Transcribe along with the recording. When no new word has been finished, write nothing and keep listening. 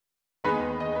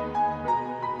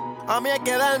A mí hay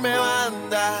que darme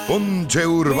banda. Ponche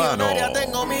Urbano. Millonaria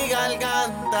tengo mi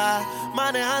garganta,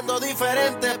 manejando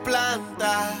diferentes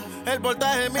plantas. El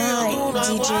voltaje mío tú no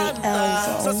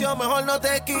aguantas. Socio, mejor no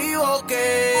te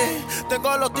equivoques.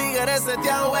 Tengo los tigres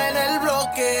seteados en el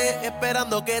bloque,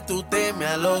 esperando que tú te me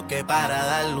aloques para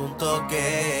darle un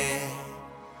toque.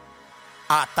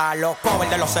 Hasta los covers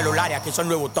de los celulares aquí son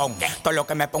Louis Vuitton. Todo lo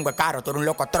que me pongo es caro, tú eres un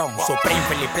locotrón. Supreme,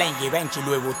 Philip Plain, Givenchy,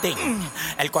 Louis Vuitton.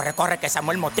 El corre que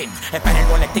Samuel Motín. Espera el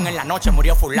boletín, en la noche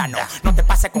murió fulano. No te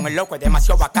pases con el loco, es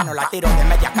demasiado bacano. La tiro de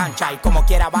media cancha y como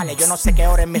quiera vale. Yo no sé qué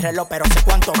hora es mi reloj, pero sé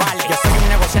cuánto vale. Yo soy un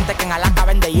negociante que en Alaska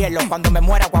vende hielo. Cuando me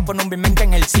muera voy a poner un bimente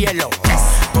en el cielo.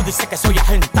 Tú dices que soy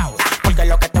agentado, porque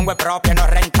lo que tengo es propio, no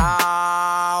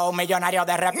rentado. Millonario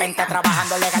de repente,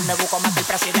 trabajando legal me busco más que el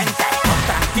presidente.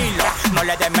 Tranquilo, no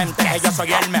le demente, que yo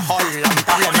soy el mejor,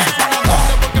 lamentablemente.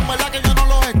 Porque en verdad que yo no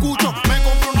los escucho. Me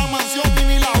compré una mansión y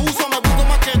ni la uso. Me busco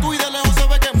más que tú y de lejos se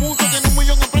ve que es mucho. Tiene 1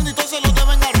 millón en prenda y todos se los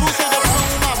deben al ruso. Yo pongo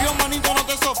en un avión, manito, no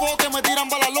te sofoques. Me tiran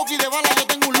balas locas y de balas yo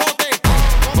tengo un lote.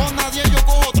 Con nadie yo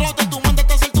cojo trote. Tu mente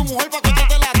está a ser tu mujer pa' que yo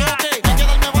te la toque. Hay que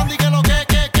darme banda y que lo que.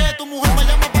 Tu mujer me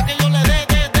llama pa' que yo le dé.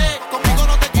 Conmigo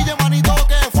no te quille, manito,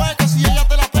 que fue. Que si ella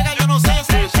te la pega yo no sé.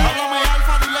 Háblame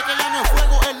alfa, dile que ya no es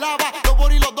fuego, es lava. Los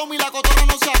boris, los domi, la cotorra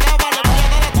no se acaba. Le voy a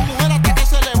dar a tu mujer hasta que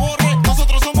se le borre.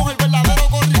 Nosotros somos el verdadero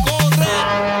corre-corre.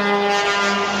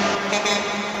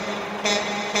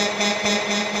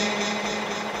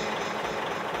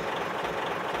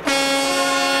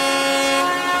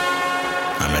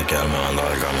 Me quedé mandando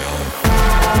el camión.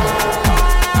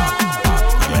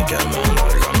 Me quedé mandando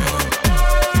el camión.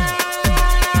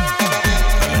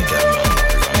 Me quedé mandando el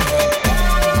camión.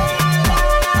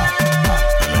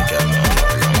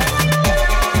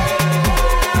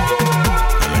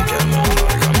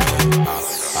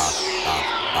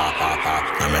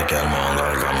 Me quedé mandando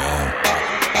el camión. Me quedé mandando el camión.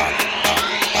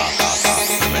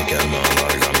 Me quedé mandando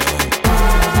el camión.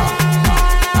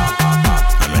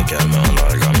 Me quedé mandando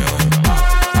el camión.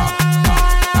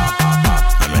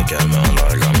 Me quedé mandando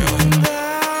el camión.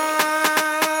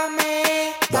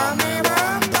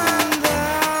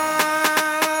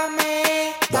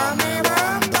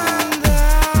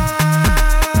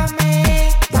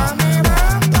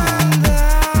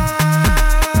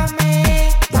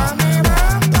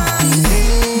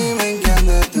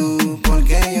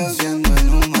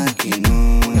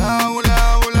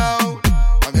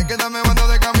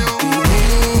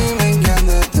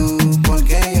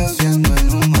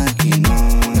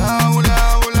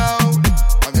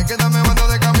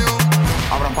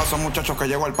 Que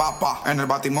llegó el papa en el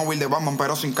batimóvil de Batman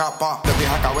pero sin capa. De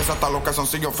pies a cabeza hasta los que son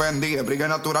sigue ofendí. El brigue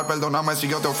natural, perdóname si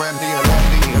yo te ofendí. El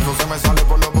Andy, eso se me sale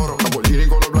por los poros. Lamborghini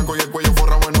color blanco y el cuello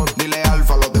forra bueno. Dile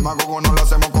alfa, los demagogos no le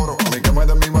hacemos coro. A mí que me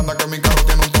den mi banda que mi carro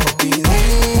tiene un toro. Y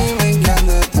dime qué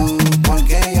andas tú,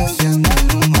 porque yo siendo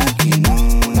en un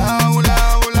maquinón.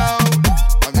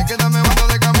 A mí que dame banda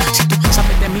de camión. Si tú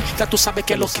sabes de mí, ya tú sabes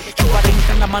que lo sé. Yo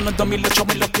 40 en la mano en 2008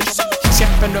 me lo pienso.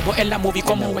 Siempre nuevo en la movie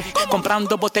como es.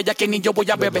 Comprando botellas que ni yo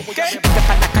voy a beber. Vete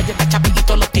para la calle, la chapi y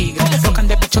todos los tigres. Tocan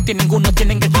de bicho, tienen ninguno,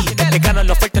 tienen el tigre. Le ganan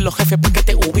los fuertes los jefes porque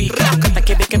te ubican. Canta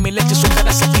quiere que mi leche su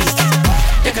cara se pique.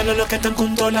 Llegan los que están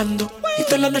controlando. Y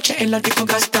toda la noche en la disco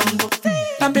gastando.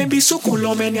 La baby su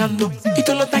culo meneando. Y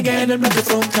todos los tagues en el medio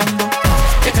fronteando.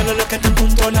 Llegan los que están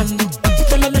controlando. Y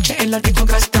toda la noche en la disco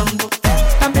gastando.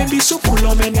 La baby su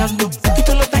culo meneando. Y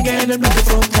todos los tagues en el medio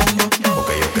fronteando. Ok.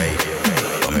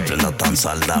 Mi prenda tan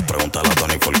salda, pregúntale a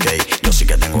Tony 4K. Yo sí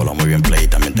que tengo la muy bien play.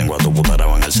 También tengo a tu puta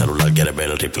graba en el celular, quieres ver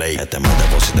el replay. Este me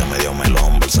deposita medio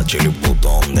melón, Versace y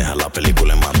botón. Deja la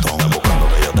película en matón. Estás buscando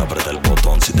que yo te apriete el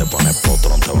botón. Si te pones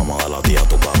potrón, te vamos a dar la tía a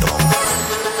tu patrón.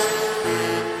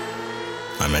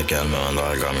 Ay, me quedé me mando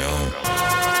al camión.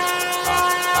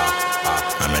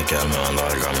 Ay, me quedé me mando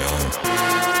al camión.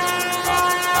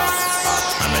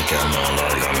 Ay, me quedé me mando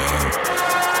al camión.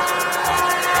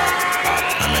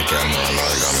 Me quedé mandando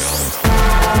el camión.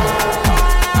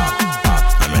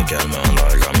 Me quedé mandando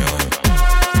el camión.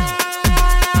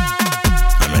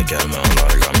 Me quedé mandando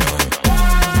el camión.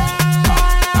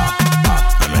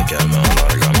 Me quedé mandando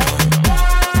el camión.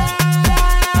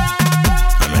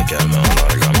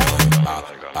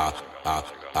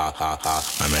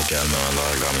 Me quedé mandando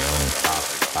el camión.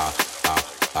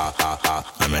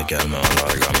 Me quedé mandando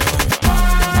el camión.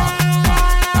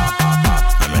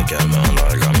 Me quedé mandando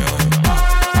el camión.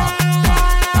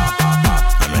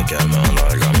 Me quedé mandando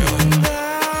el camión.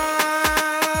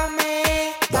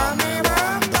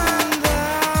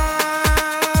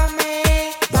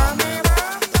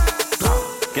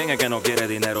 ¿Quién es que no quiere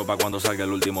dinero para cuando salga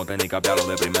el último tenis capearlo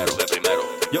de primero?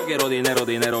 Yo quiero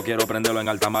dinero, quiero prenderlo en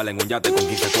alta mar en un yate con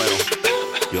 15 cueros.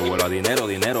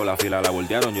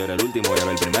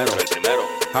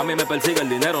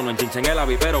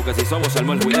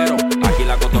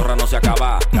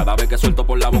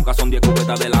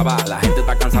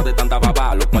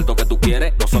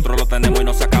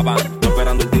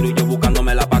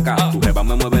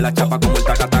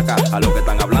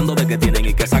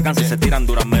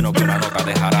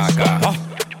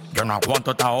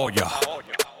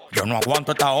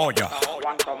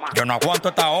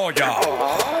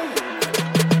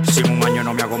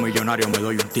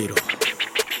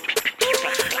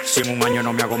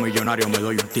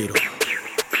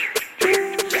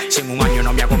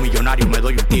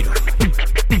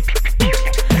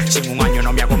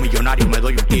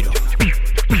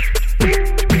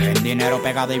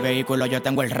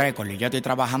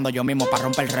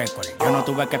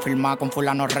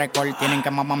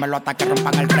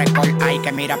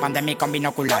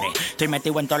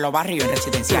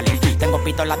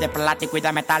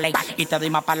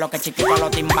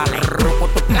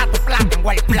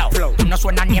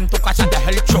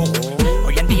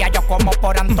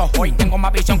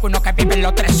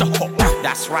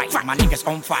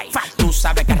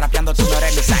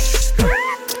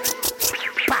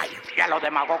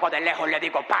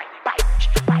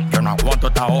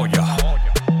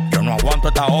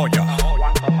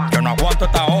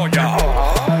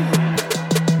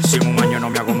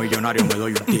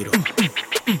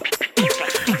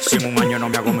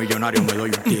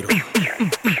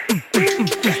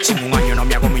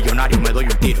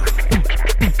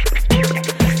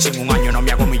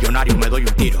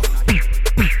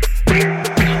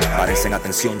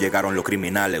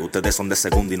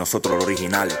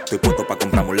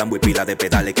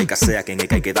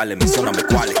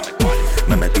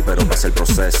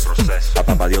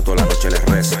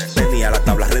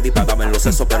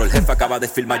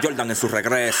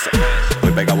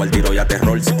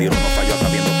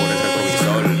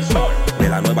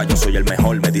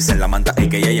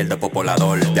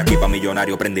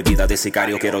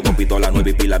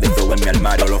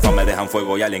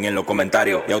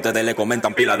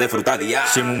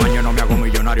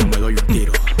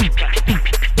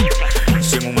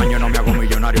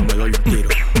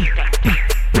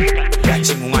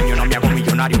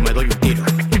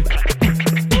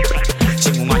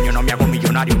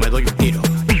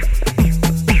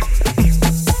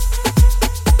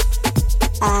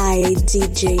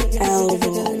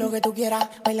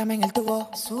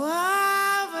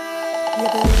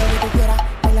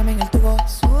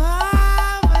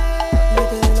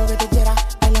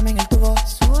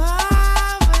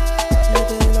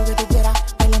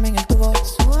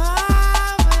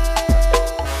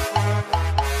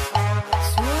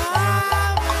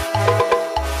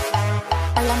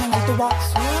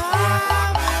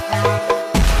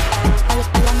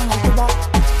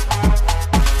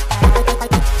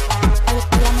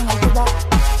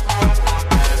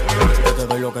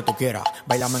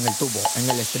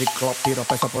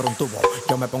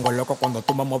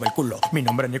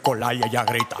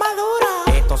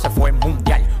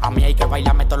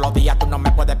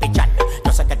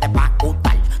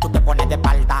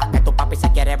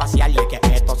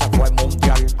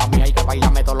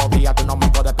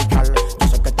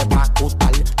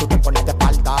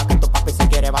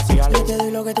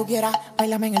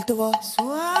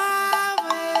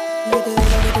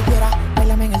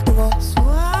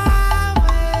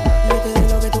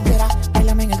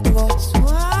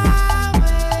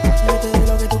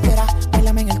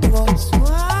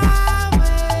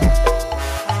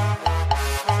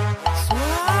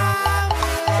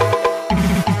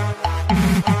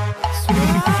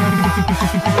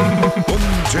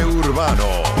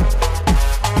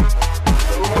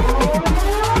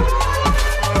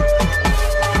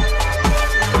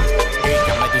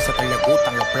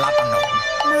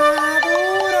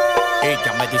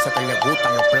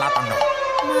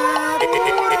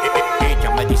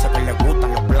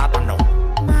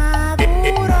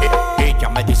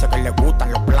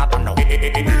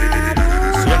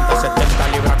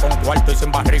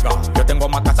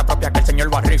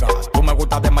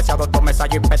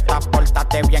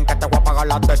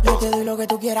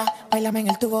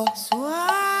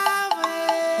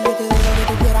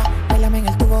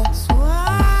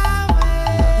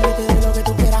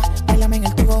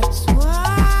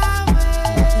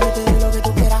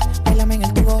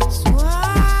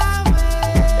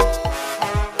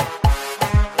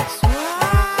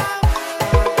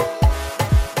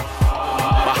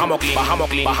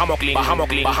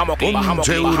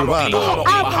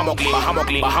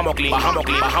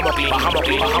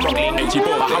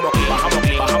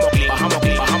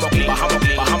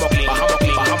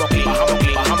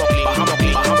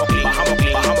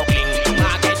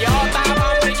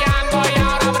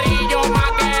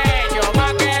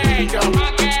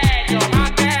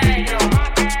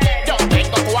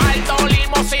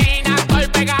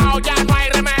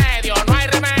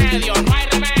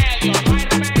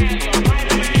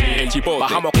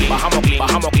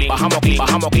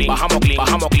 bajamos clean, bajamos clean,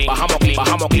 bajamos clean, bajamos clean,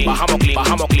 bajamos clean, bajamos clean,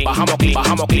 bajamos clean, bajamos clean,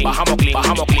 bajamos clean, bajamos clean,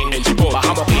 bajamos clean, el tipo,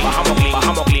 bajamos clean, bajamos clean,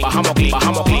 bajamos clean, bajamos clean,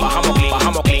 bajamos clean,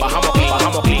 bajamos clean, bajamos clean,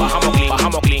 bajamos clean, bajamos clean, bajamos clean,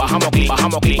 bajamos clean, bajamos clean,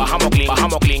 bajamos clean, bajamos clean,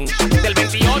 bajamos clean. Del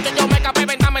 28 yo me escapé,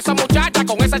 vendame esa muchacha,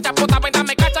 con esa chapota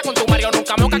vendame cacha, con tu Mario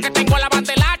nunca moca que tengo la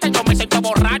bandelacha, yo me siento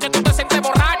borracho, tú te sientes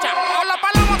borracha. Con los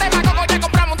palomos de Macoco ya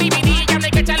compramos un DVD, ya no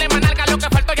hay que echarle manalga, lo que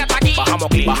faltó ya está aquí. Bajamos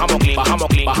clean, bajamos clean, bajamos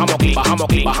clean, bajamos clean, bajamos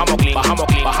clean, bajamos clean, bajamos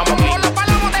clean, bajamos clean. Con los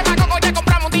palomos de Macoco ya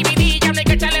compramos un DVD, ya no hay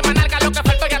que echarle manalga, lo que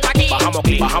faltó ya está aquí. Bajamos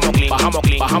clean, bajamos clean, bajamos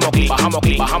clean, bajamos clean, bajamos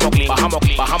clean, bajamos clean, bajamos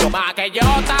clean, bajamos. Más que yo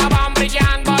estaban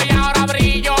brillando y ahora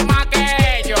brillo más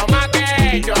que ellos, más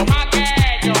que ellos, más que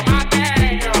ellos, más que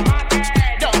ellos.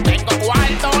 Yo tengo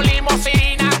cuarto,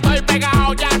 limosina, estoy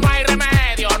pegado, ya no hay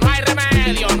remedio, no hay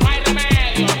remedio, no hay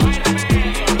remedio, no hay remedio,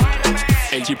 no hay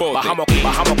remedio. El chipote. Bajamos clean,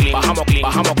 bajamos clean, bajamos clean,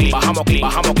 bajamos clean, bajamos clean,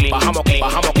 bajamos clean, bajamos clean,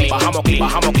 bajamos clean, bajamos clean,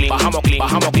 bajamos clean,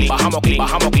 bajamos clean, bajamos clean,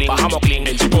 bajamos clean, bajamos clean, bajamos clean.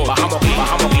 El chipote. Bajamos clean,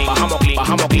 bajamos clean,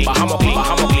 bajamos clean, bajamos clean,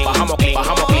 bajamos clean, bajamos clean,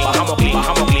 bajamos clean, bajamos clean,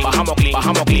 bajamos clean, bajamos clean, bajamos clean,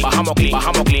 bajamos clean, bajamos clean,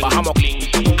 bajamos clean, bajamos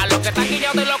clean. A los que están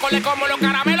guillados de loco le como los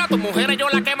caramelos, a tus mujeres yo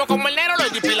la quemo como el negro,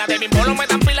 los di pila de mi bolo me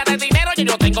dan pila de dinero, y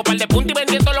yo tengo par de puntos y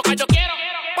vendiendo lo que yo quiero.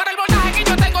 Por el voltaje que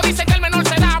yo tengo dicen que el menor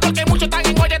se da, porque muchos están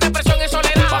en olla de presión y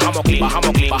soledad. Bajamos clean,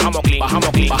 bajamos clean, bajamos clean, bajamos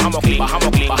clean, bajamos clean, bajamos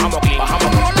clean, bajamos clean, bajamos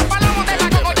clean. Con los palomos de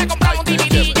Macoco ya compramos un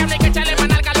DVD, ya no hay que echarle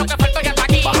manalga, lo que faltó ya está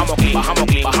aquí. Bajamos clean, bajamos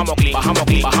clean, bajamos clean, bajamos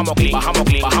clean, bajamos clean, bajamos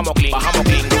clean, bajamos clean, bajamos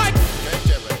clean.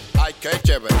 Ay, qué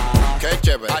chévere, qué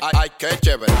chévere, ay, qué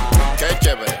chévere, qué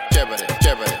chévere, chévere,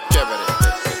 chévere, chévere.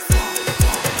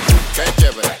 Qué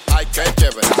chévere, ay, qué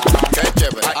chévere, qué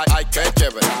chévere, ay, qué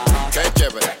chévere, qué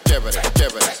chévere, chévere,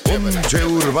 chévere. Ponche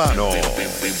Urbano.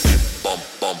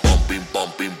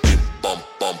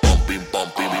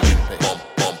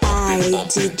 Ay,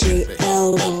 DJ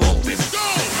Elvo.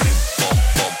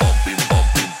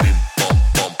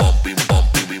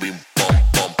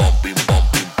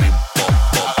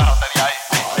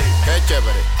 Qué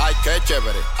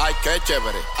chévere, ay, qué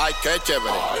chévere, ay, qué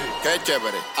chévere, qué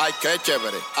chévere, ay, qué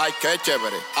chévere, ay, qué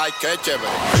chévere, ay, qué chévere,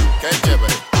 qué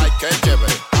chévere, ay, qué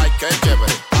chévere, ay, qué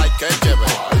chévere, ay, qué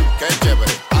chévere, qué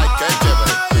chévere, ay, qué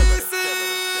chévere.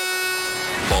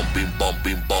 Bumping,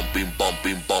 bumping, bumping,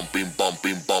 bumping, bumping,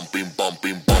 bumping, bumping,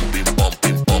 bumping, bumping,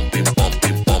 bumping, bumping,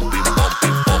 bumping, bumping,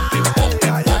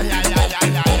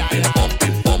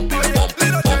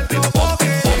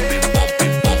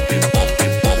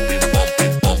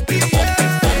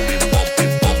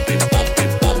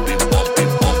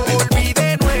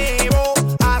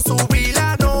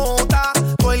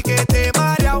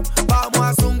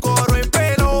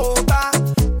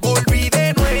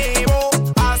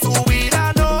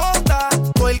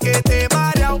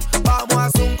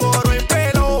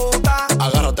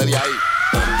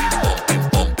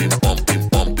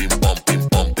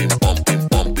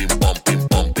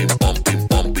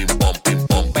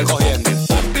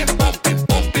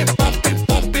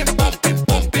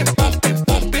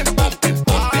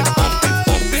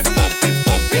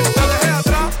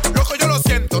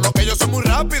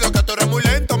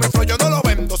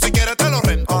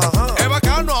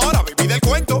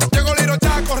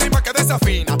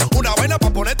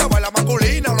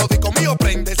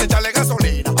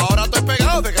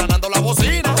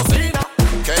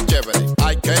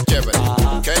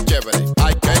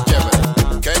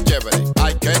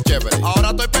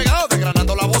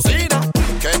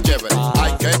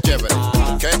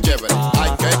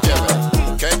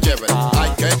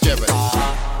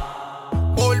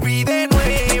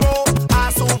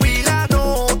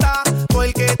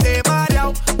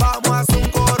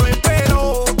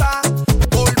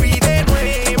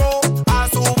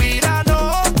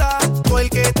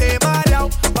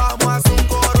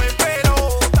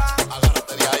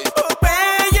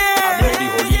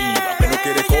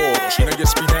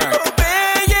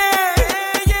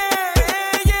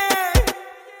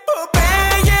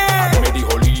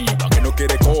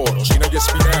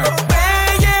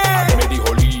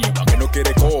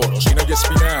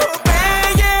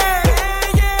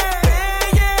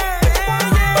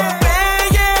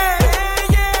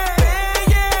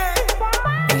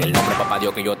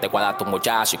 tu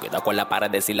muchacho y cuidado con la pared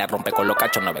si la rompe con los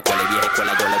cachos. No me cuele vieja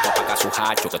escuela, yo le voy a pagar su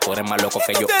hacho, que tú eres más loco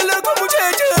que yo. ¡Qué loco,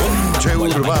 muchacho! Ponche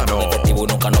Urbano. Y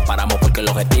nunca nos paramos porque el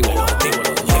objetivo.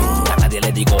 A nadie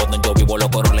le digo donde yo vivo, los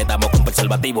coros le damos con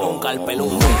preservativo. Un carpelo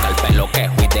que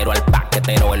es juidero al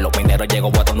paquetero. En los mineros llego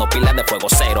botando pilas de fuego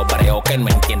cero. Breo que no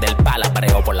entiende el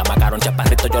palabreo. Por la macaron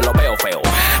chaparrito yo lo veo feo.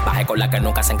 Bajé con la que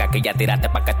nunca se encaquilla. Tírate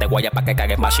pa' que te guaya, pa' que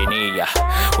cagues machinilla.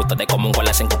 Ustedes como un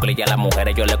guala sin cuclilla. Las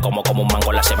mujeres yo le como un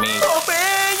mango la semilla.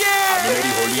 A mí me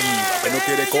dijo Liva que no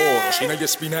quiere coro, si no hay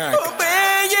espinaca.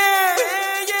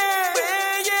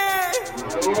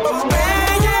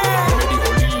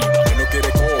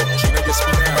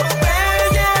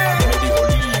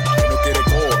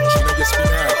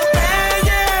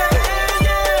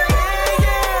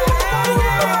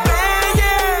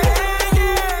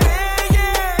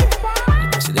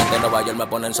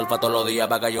 en surfa todos los días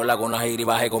para que yo la haga una gira y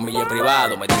baje con mi jet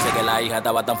privado. Me dice que la hija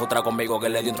estaba tan frustrada conmigo que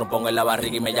le di un trompón en la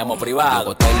barriga y me llamo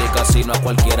privado. Hotel y casino a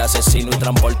cualquier asesino y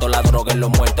transporto la droga en los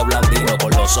muertos blandinos.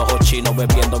 Con los ojos chinos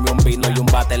bebiéndome un vino y un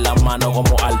bate en la mano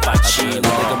como Al Pacino.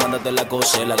 Antes de que mándate la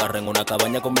cosa, la agarré en una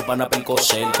cabaña con mi pana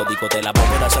Pelcosé. El código de la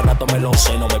boca hace rato me lo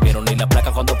sé. No me vieron ni la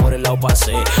placa cuando por el lado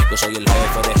pasé. Yo soy el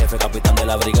jefe de jefe, capitán de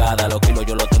la brigada. Los kilos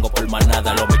yo los tengo por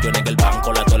manada. Los millones en el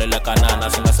banco, la tole en la canana.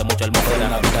 Sin hace mucho el mundo de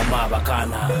la vida más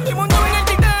bacana. Te monto en el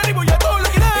titán y voy a todo lo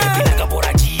que da. Espinaca por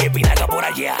aquí, espinaca por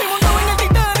allá. Te monto en el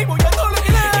titán y voy a todo lo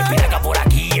que da. Espinaca por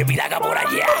aquí, espinaca por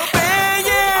allá.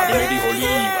 A mí me dijo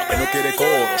Oliva que no quiere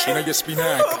coro, si no hay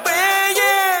espinaca.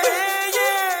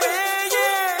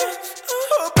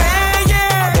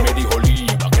 A mí me dijo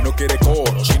Oliva que no quiere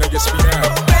coro, si no hay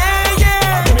espinaca.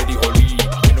 A mí me dijo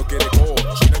Oliva que no quiere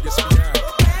coro, si no hay espinaca.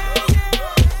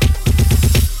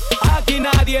 Aquí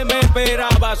nadie me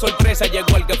esperaba, sorpresa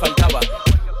llegó el que faltaba.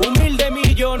 Humilde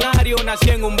millonario, nací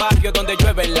en un barrio donde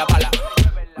llueve en la pala.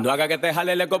 No haga que te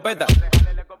jale la escopeta.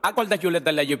 ¿A cuál de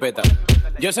chuleta en la jipeta?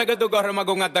 Yo sé que tú corres más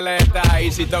con un atleta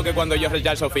y si toque cuando yo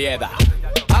rechazo fiesta.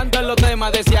 Antes los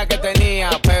temas decía que tenía,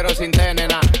 pero sin tener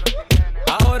nada.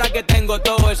 Ahora que tengo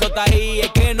todo eso está ahí, es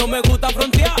que no me gusta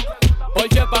frontear.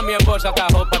 Porsche pa' mi esposa,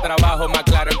 tajo pa' trabajo, más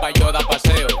claro en pa' yo da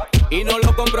paseo. Y no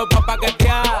lo compro pa'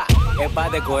 paquetear, es pa'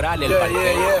 decorar el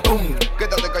parqueo.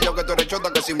 Quédate callado que tú eres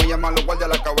chota, que si me llaman los guardias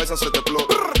la cabeza se te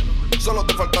explota. Solo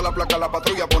te falta la placa, la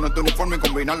patrulla, ponerte uniforme y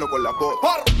combinarlo con la voz.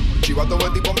 Chivato de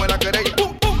tipo me la querella, que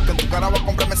en tu cara va a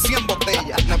comprarme 100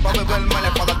 botellas. No es pa' beberme,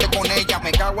 es pa' darte con ella.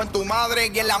 Me cago en tu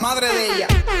madre y en la madre de ella.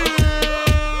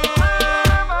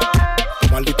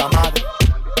 Maldita madre,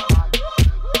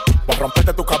 voy a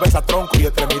romperte tu cabeza, tronco y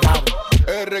extremidades.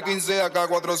 R15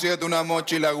 AK-47, una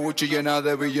mochila Gucci llena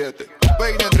de billetes.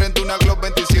 Peine 30, una Glock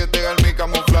 27, al mi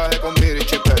camuflaje con miri y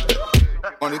chipete.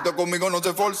 Manito conmigo no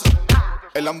se forza,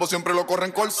 el Lambo siempre lo corre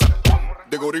en colza.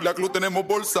 De Gorilla Club tenemos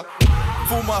bolsa,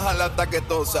 fumas a la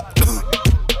taquetosa.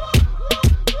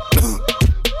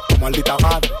 Maldita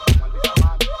madre,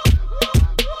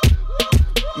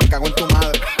 me cago en tu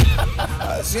madre.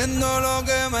 Haciendo lo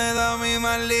que me da mi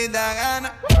maldita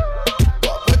gana. Tu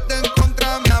apuesta en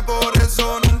contra mía, por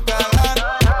eso nunca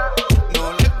gana.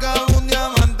 No le cabe un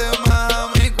diamante más a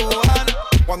mi cubana.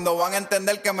 Cuando van a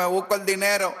entender que me busco el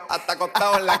dinero hasta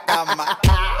acostado en la cama.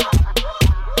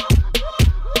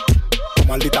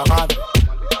 Maldita madre,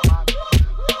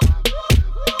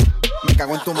 me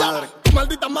cago en tu madre.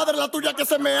 Maldita madre la tuya que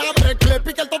se me abre, que le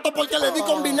pique el toto porque le di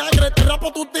con vinagre. Te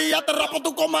rapo tu tía, te rapo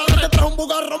tu comadre. Te trajo un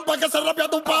bugarrón para que se rape a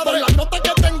tu padre. Por las notas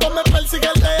que tengo me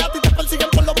persiguen de a ti te persiguen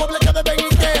por los muebles que deben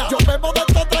Ikea. Yo bebo de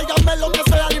esto, tráigame lo que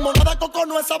sea. Limonada, coco,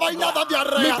 no esa vainada,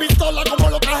 diarrea. Mi pistola como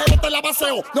los cajeros te la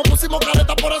baseo. No pusimos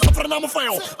careta, por eso frenamos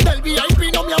feo. Del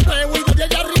VIP no me atrevo y desde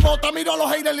allá arribota miro a los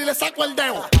haters y le saco el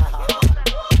dedo.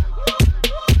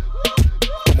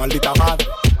 maldita madre.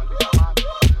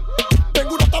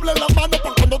 Tengo una tabla en la mano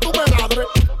para cuando tú me ladres.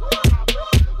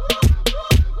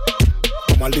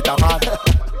 Tu maldita madre.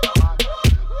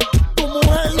 Tu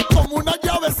mujer como una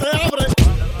llave se abre.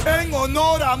 En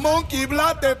honor a Monkey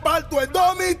Black te parto en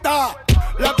dos mitad.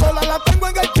 La cola la tengo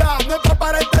en el chat. No es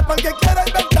transparente para el que quiera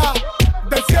inventar.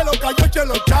 Del cielo cayó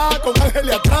Chelo Chá. Con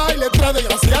ángeles atrás y letra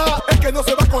desgraciada. Es que no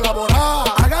se va a colaborar.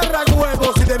 Agarra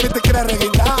huevos si de mí te quieres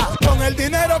reguindar. Con el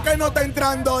dinero que no está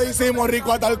entrando hicimos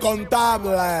rico hasta el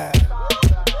contable.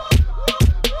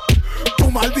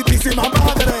 Tu malditísima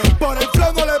madre. Por el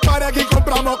flow no le pare, aquí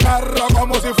compramos carros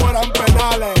como si fueran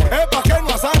penales. Es pa' que no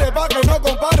azare, pa' que no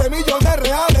compare millones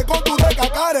reales con tu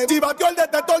decacares. Si batió el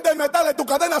detector de metales, tus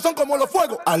cadenas son como los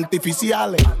fuegos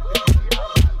artificiales.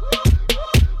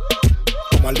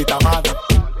 Tu maldita madre.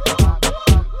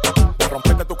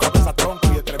 Rompete tu cabeza, tronco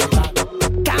y extremidades.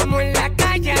 Estamos en la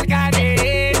calle al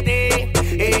garete.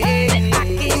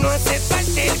 Aquí no hace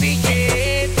falta el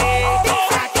billete.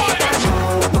 Aquí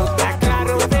estamos, no está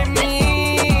claro de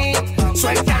mí.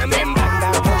 Suéltame en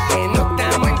banda porque no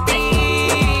estamos en ti.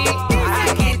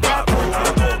 Aquí estamos.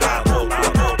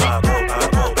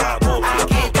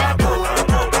 Aquí estamos.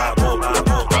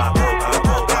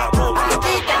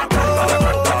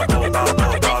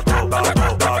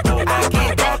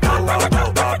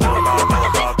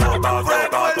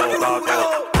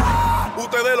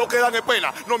 Ustedes lo quedan en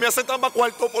pena. No me aceptan más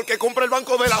cuarto porque compré el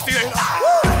banco de la sirena.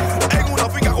 En una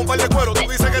finca con par de cuero. Tú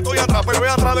dices que estoy atrás, pero voy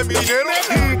atrás de mi dinero.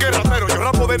 Que rapero, yo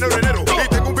rapo de enero a enero. Y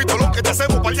tengo un pistolón que te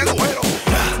hacemos para el agujero.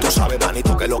 Tú sabes,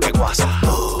 manito, que es lo que pasa.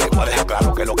 Te voy a dejar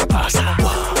claro que es lo que pasa.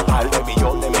 Par de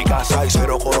millón de mi casa y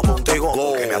cero coro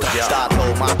contigo. Que me atrasa.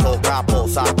 Tato, mato, capo,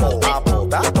 sapo, apo,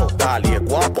 tato, tal y es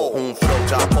guapo. Un flow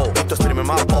chapo, esto es stream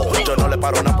mapo. Yo no le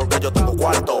paro nada porque yo tengo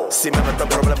cuarto. Si me meto en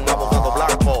problema, un abogado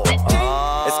blanco.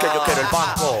 Es que yo quiero el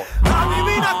banco.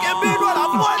 Adivina quién vino a la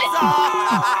fuerza.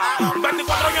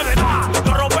 24 años de edad,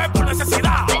 lo robé por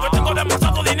necesidad. Yo tengo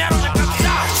demasiado dinero en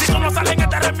cantidad. Si tú no sales en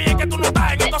este remix, es que tú no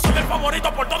estás en esto. Soy el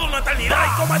favorito por toda una eternidad.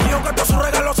 Rico me dijo que esto es un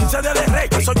regalo sin sede de rey.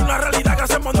 Soy una realidad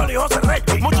gracias a Mondol y José Rey.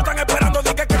 Muchos están esperando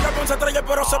de que el campeón se estrelle,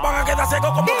 pero se van a quedar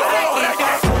secos como todos los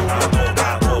reyes.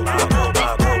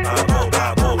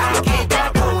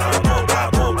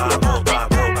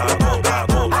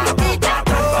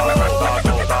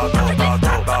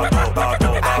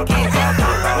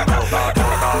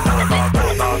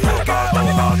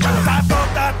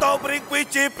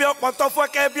 ¿Cuánto fue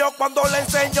que vio cuando le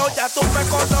enseñó? Ya tú me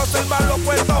conoces, el malo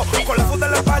cuento. Con la funda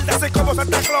en la espalda, así como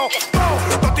Santa Claus.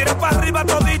 No tires para arriba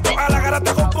todito,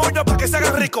 agárrate con puño para que se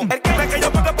haga rico. El que ve que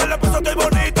yo pongo por el piso estoy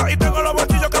bonito. Y tengo los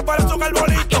bolsillos que parecen un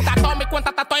arbolito. Aquí está toda mi cuenta,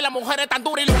 está toda y las mujeres tan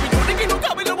duras. Y los millones que no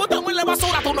caben, los botamos en la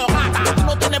basura. Tú no gatas, tú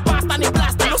no tienes pasta ni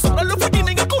plasta. Los hombres los que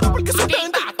tienen el culo porque son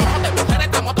tantas. Todos de mujeres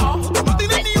estamos todos. Tú no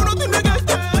tienes ni uno, tienes que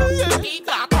estar. Aquí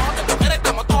está, todos de mujeres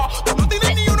estamos todos. Tú no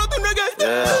tienes ni uno, tienes que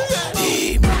estar.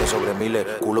 Sobre miles,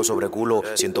 culo sobre culo,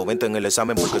 120 en el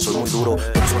examen porque soy muy duro.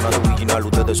 Persona original,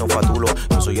 ustedes son fatulos.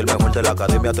 Yo soy el mejor de la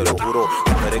academia, te lo juro.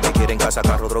 Mujeres que quieren casa,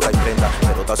 carro, droga y prenda.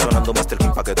 Pero está sonando Mr.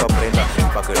 King pa' que tú aprendas,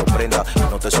 pa' que lo prenda y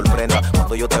no te sorprenda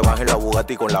cuando yo te baje la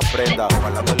Bugatti con la prenda.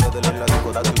 Ojalá me le dé la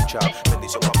disco, date un chat.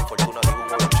 Bendición pa' mi fortuna, digo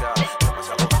un chat.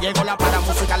 Llegó la para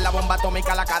musical, la bomba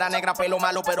atómica, la cara negra, pelo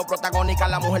malo, pero protagónica.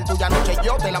 La mujer tuya anoche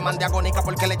yo te la mandé agónica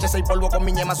porque le eché 6 polvo con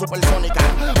mi ñema supersónica.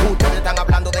 Ustedes están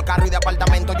hablando de carro y de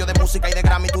apartamento, yo de música y de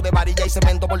Grammy, tú de varilla y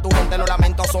cemento. Por tu gente lo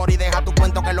lamento, sorry, deja tu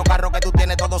cuento que los carros que tú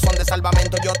tienes todos son de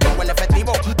salvamento. Yo tengo el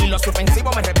efectivo y los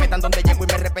ofensivos me respetan donde llego y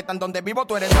me respetan donde vivo.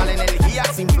 Tú eres mala energía,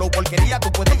 sin flow porquería.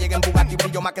 Tú puedes llegar en Bugatti,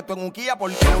 brillo más que tú en un Kia,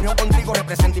 porque la unión contigo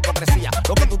representa hipocresía.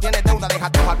 Lo que tú tienes deuda,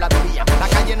 deja tu habladuría. La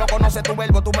calle no conoce tu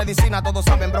verbo, tu medicina. Todos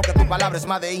saben, bro, que tu palabra es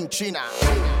Made in China.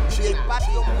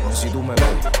 Si tú me ves,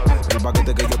 el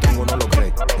paquete que yo tengo no lo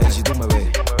crees. Si tú me ves,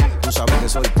 tú sabes que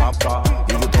soy papa.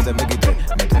 Y de ustedes me quité,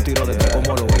 metí un tiro de tres,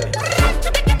 ¿cómo lo ves?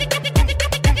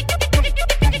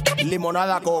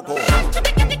 Limonada coco.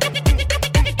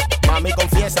 Mami,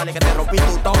 confiésale que te rompí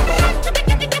tu tonto.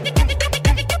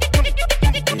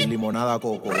 Y limonada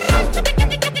coco.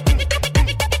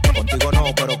 Contigo no,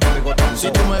 pero conmigo tampoco.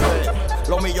 Si tú me ves,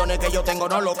 los millones que yo tengo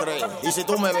no lo crees. Y si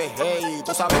tú me ves, hey,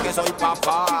 tú sabes que soy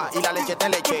papá. Y la leche te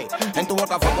leche, en tu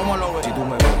boca fue como lo ves. Si tú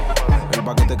me ves, el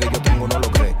paquete que yo tengo no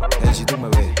lo crees. Si tú me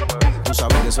ves, tú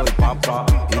sabes que soy papá.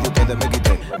 Y de ustedes me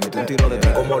quité, metí un tiro de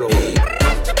tres, ¿cómo lo ves?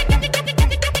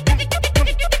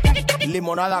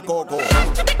 Limonada coco.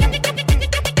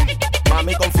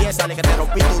 Mami, confiésale que te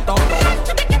rompí tu tonto.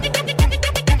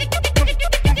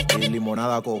 Y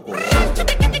limonada coco.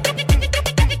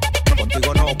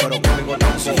 Contigo no, pero conmigo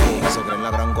tampoco. Sí, se creen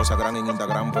la gran cosa, gran en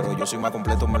Instagram, pero yo soy más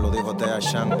completo, me lo dijo Tea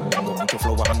Shan. Con mucho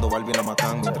flow bajando Barbie en la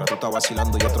Macán. Mientras tú estás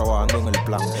vacilando, yo trabajando en el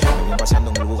plan. Me vienen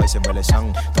paseando en el buga y se me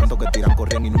lesan. Tanto que tiran,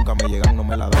 corrían y nunca me llegan, no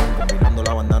me la dan. Combinando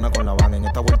la bandana con la van. En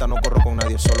esta vuelta no corro con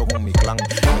nadie, solo con mi clan.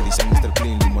 Me dicen Mr.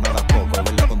 Clean, limonada poco. Es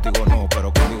verdad, contigo no,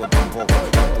 pero conmigo tampoco.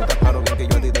 Tú estás claro bien que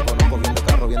yo a ti te conozco bien de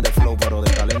carro, bien de flow, pero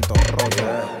de talento rollo.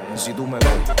 Si tú me ves,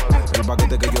 el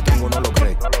paquete que yo tengo no lo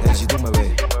crees. Si tú me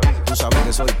ves, tú sabes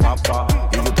que soy papá.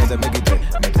 Y de ustedes me quité,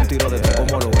 metí un tiro de tres,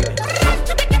 ¿cómo lo ves?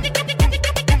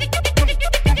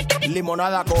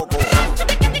 Limonada coco.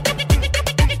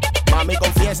 Mami,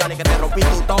 confiésale que te rompí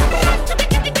tu tonto.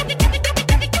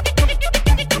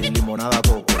 Y limonada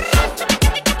coco.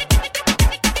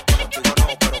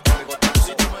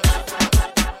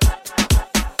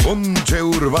 Ponche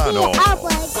Urbano.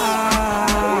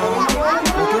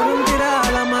 Me quieren tirar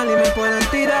a la mala y me pueden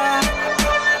tirar.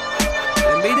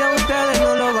 La envidia de ustedes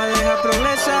no lo va a dejar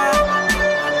progresar.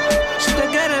 Si te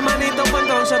quieres, manito, pues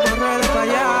entonces pues ruede para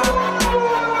allá.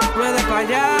 Ruede para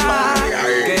allá.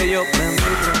 Que yo prendí.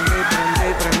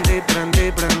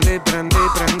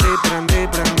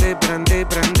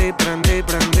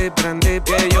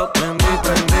 Que yo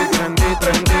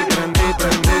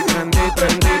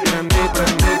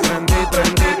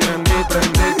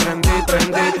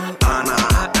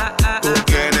Ana, tú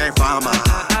tienes fama.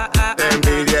 Te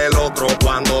envidia el otro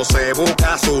cuando se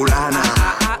busca su lana.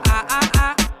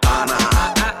 Ana,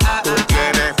 tú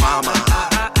tienes fama.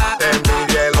 Te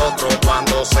envidia el otro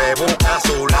cuando se busca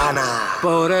su lana.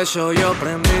 Por eso yo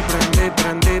prendí.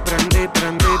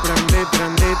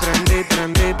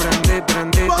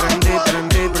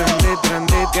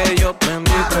 Que yo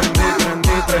prendí.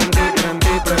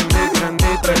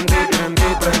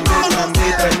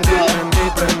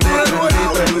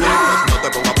 No te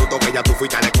pongas puto que ya tú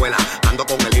fuiste a la escuela. Ando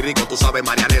con el lírico, tú sabes,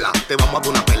 Marianela. Te vamos a dar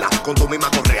una pela con tu misma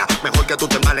correa. Mejor que tú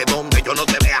te males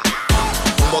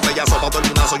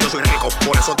paso, yo soy rico,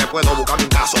 por eso te puedo buscar un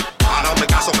caso. Ahora me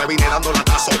caso, me vine dando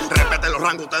latazo. Respeten los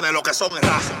rangos, ustedes lo que son es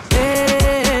raza.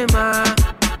 Emma,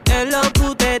 es lo que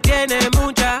usted tiene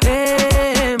mucha.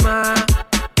 Emma,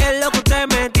 es lo que usted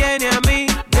me tiene a mí.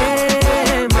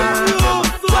 Emma,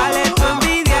 ¿cuál es tu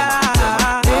envidia?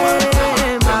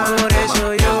 Emma, por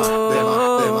eso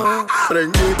yo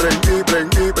prendí.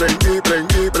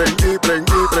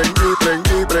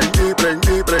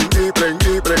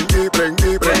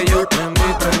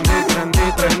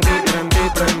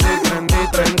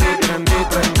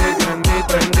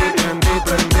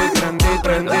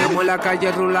 La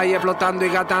calle rula y explotando y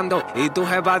gatando. Y tu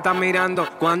jefa está mirando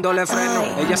cuando le freno.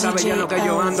 Ella sabe ya lo que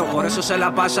yo ando, por eso se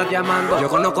la pasa llamando. Yo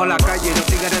conozco la calle y los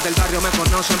tigres del barrio me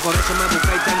conocen. Por eso me busqué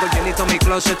y tengo llenito mi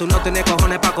closet. Tú no tienes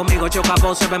cojones pa' conmigo, choca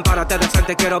voces. Ven, párate de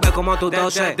frente, quiero ver cómo tú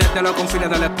toses. Desde los confines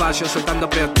del espacio, soltando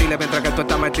proyectiles mientras que tú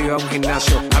estás metido en un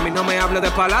gimnasio. A mí no me hables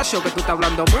de palacio, que tú estás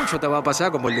hablando mucho. Te va a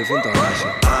pasar como el difunto Horacio.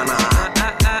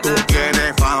 Ana, tú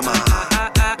tienes fama.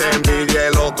 Te envidia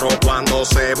el otro cuando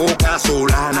se busca su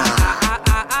lana.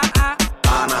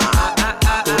 Ana,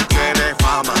 tú tienes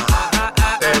fama.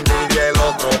 Te envidia el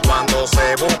otro cuando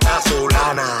se busca su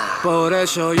lana. Por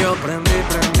eso yo prendí.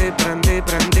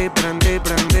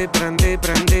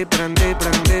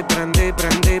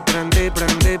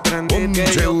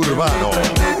 DJ Urbano.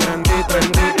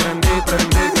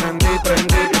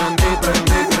 Prendí.